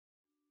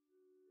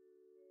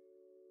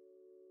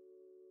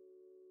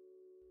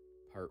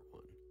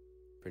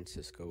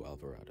Francisco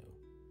Alvarado,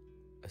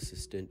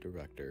 Assistant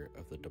Director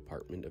of the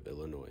Department of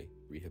Illinois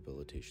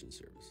Rehabilitation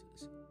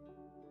Services.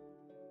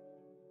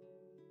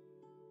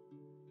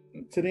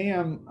 Today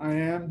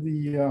I've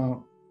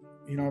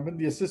been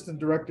the Assistant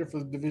Director for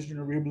the Division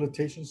of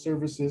Rehabilitation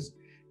Services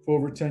for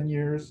over 10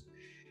 years.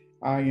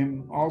 I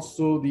am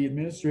also the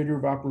Administrator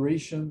of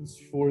Operations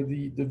for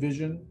the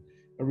Division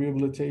of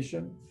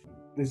Rehabilitation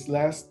this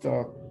last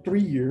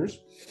 3 years.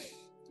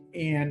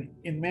 And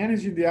in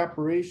managing the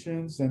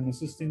operations and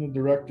assisting the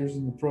directors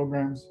in the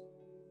programs,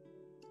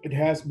 it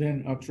has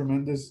been a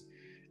tremendous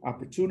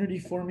opportunity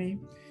for me.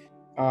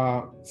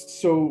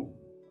 So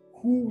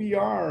who we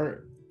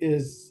are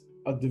is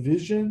a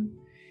division.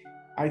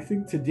 I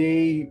think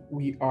today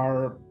we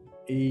are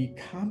a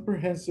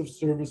comprehensive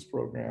service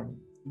program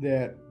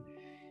that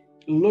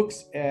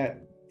looks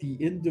at the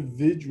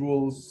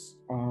individual's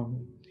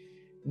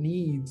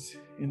needs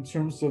in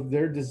terms of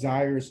their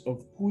desires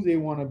of who they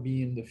want to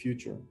be in the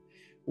future,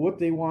 what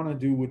they want to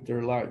do with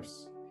their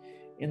lives.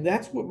 And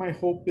that's what my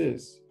hope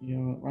is.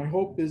 My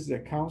hope is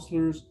that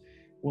counselors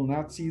will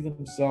not see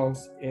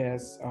themselves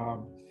as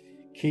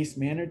case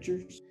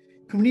managers.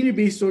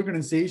 Community-based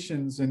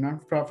organizations and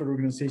nonprofit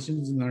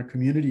organizations in our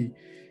community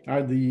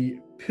are the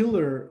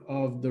pillar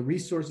of the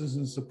resources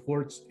and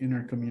supports in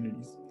our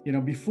communities.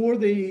 Before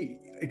they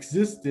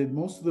existed,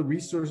 most of the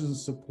resources and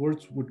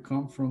supports would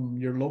come from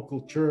your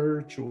local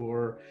church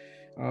or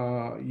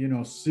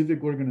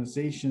civic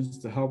organizations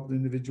to help the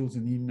individuals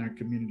in need in our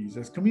communities.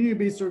 As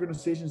community-based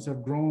organizations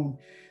have grown,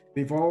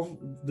 they've all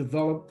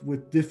developed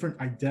with different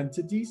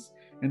identities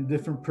and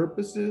different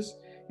purposes,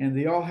 and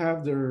they all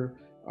have their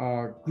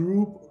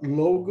group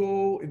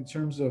logo in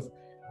terms of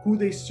who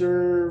they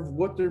serve,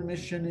 what their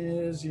mission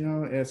is.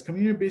 As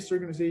community-based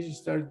organizations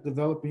started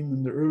developing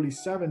in the early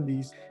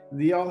 70s,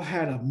 they all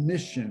had a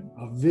mission,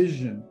 a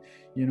vision.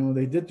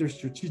 They did their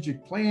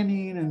strategic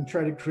planning and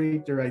try to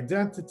create their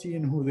identity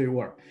and who they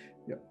were.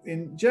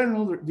 In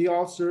general, they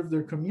all serve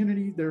their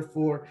community.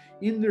 Therefore,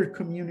 in their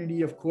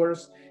community, of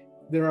course,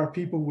 there are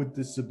people with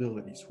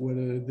disabilities,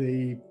 whether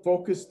they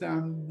focused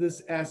on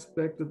this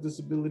aspect of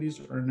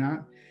disabilities or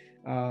not.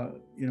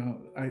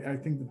 I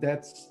think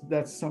that's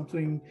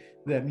something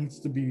that needs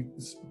to be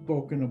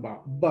spoken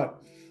about.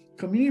 But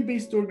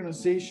community-based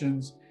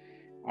organizations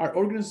are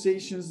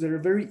organizations that are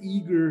very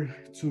eager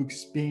to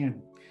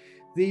expand.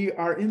 They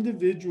are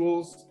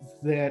individuals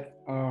that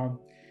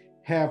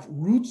have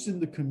roots in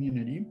the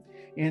community,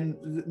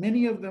 and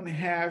many of them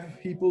have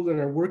people that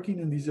are working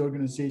in these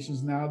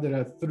organizations now that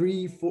are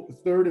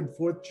third and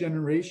fourth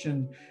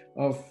generation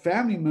of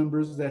family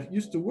members that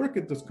used to work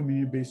at those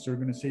community-based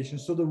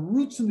organizations. So the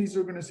roots in these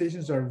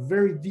organizations are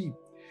very deep.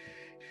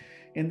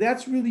 And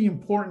that's really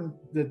important,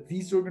 that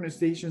these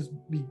organizations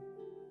be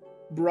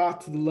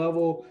brought to the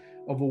level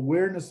of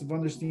awareness, of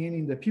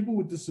understanding that people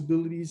with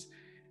disabilities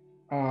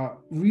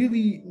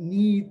really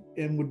need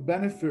and would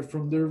benefit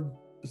from their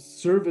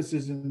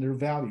services and their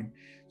value.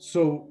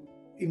 So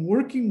in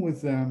working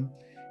with them,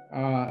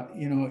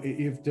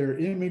 if they're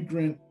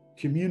immigrant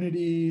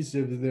communities,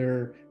 if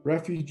they're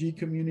refugee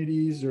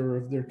communities, or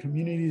if they're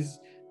communities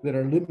that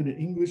are limited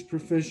English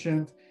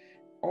proficient,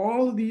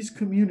 all of these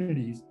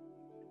communities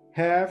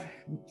are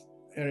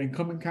in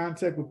come in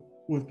contact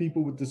with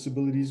people with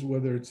disabilities,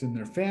 whether it's in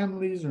their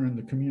families or in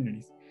the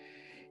communities.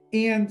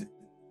 And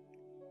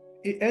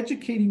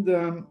educating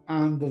them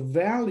on the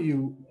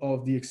value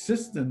of the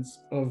existence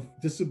of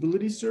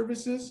disability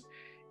services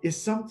is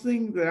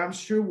something that I'm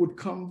sure would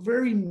come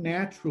very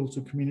natural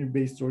to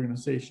community-based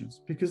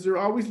organizations, because they're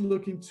always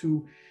looking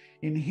to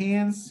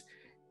enhance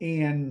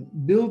and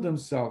build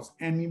themselves.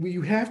 And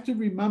you have to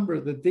remember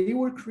that they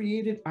were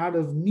created out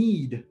of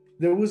need.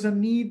 There was a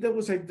need that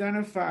was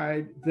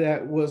identified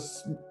that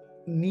was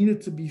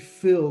needed to be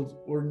filled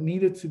or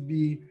needed to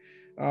be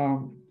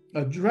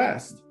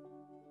addressed.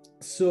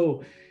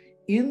 So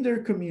in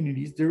their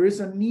communities, there is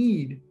a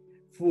need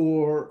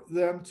for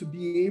them to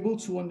be able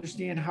to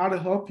understand how to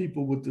help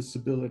people with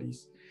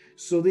disabilities.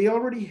 So they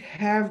already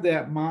have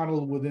that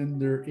model within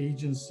their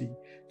agency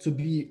to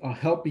be a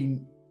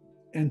helping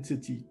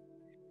entity.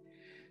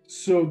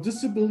 So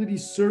disability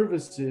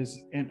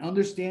services and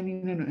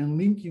understanding and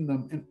linking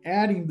them and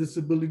adding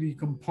disability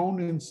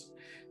components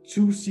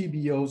to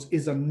CBOs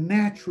is a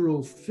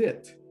natural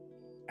fit.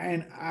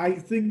 And I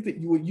think that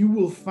what you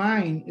will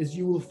find is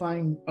you will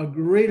find a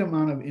great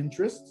amount of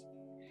interest.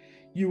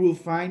 You will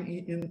find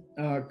in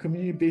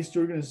community-based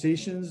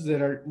organizations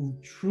that are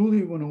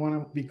truly going to want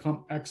to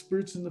become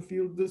experts in the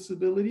field of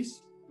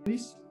disabilities.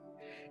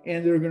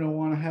 And they're going to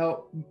want to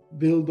help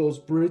build those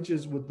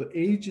bridges with the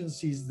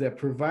agencies that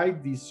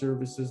provide these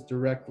services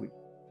directly.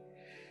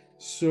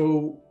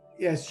 So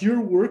as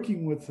you're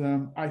working with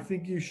them, I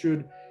think you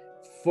should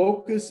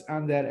focus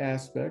on that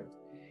aspect.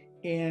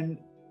 And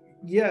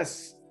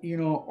yes,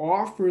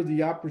 offer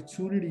the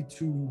opportunity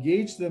to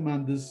engage them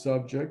on this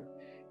subject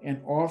and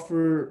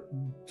offer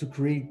to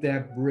create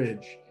that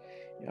bridge,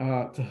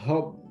 to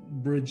help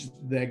bridge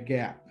that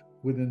gap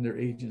within their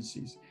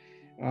agencies.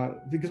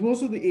 Because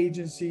most of the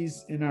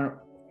agencies in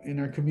our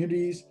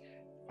communities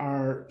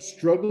are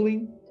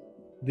struggling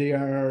They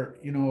are,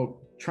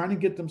 trying to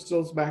get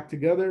themselves back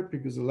together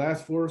because the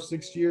last 4 or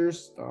 6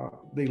 years,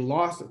 they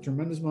lost a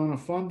tremendous amount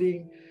of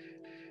funding.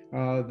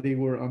 They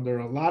were under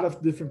a lot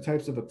of different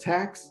types of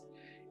attacks.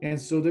 And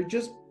so they're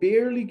just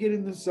barely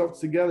getting themselves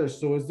together.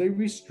 So as they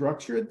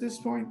restructure at this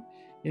point,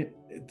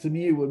 to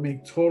me, it would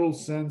make total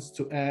sense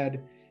to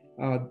add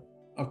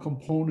a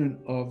component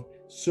of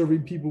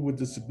serving people with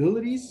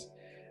disabilities,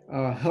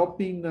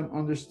 helping them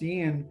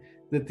understand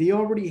that they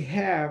already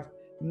have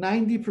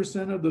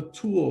 90% of the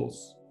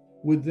tools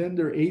within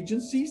their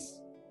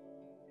agencies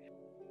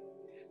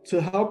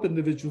to help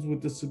individuals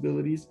with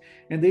disabilities,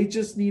 and they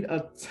just need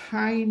a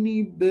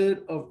tiny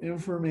bit of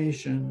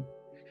information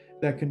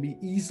that can be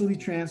easily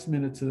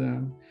transmitted to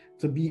them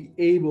to be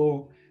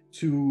able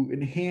to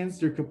enhance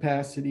their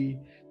capacity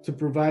to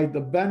provide the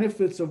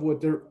benefits of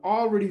what they're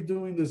already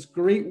doing, this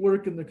great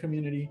work in the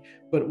community,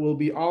 but will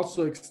be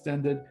also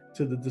extended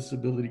to the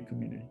disability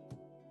community.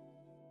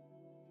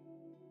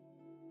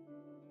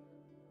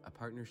 A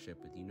partnership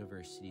with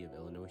University of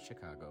Illinois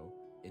Chicago,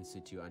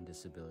 Institute on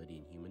Disability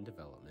and Human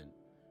Development,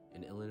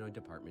 and Illinois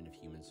Department of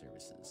Human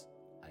Services,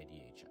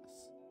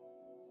 IDHS.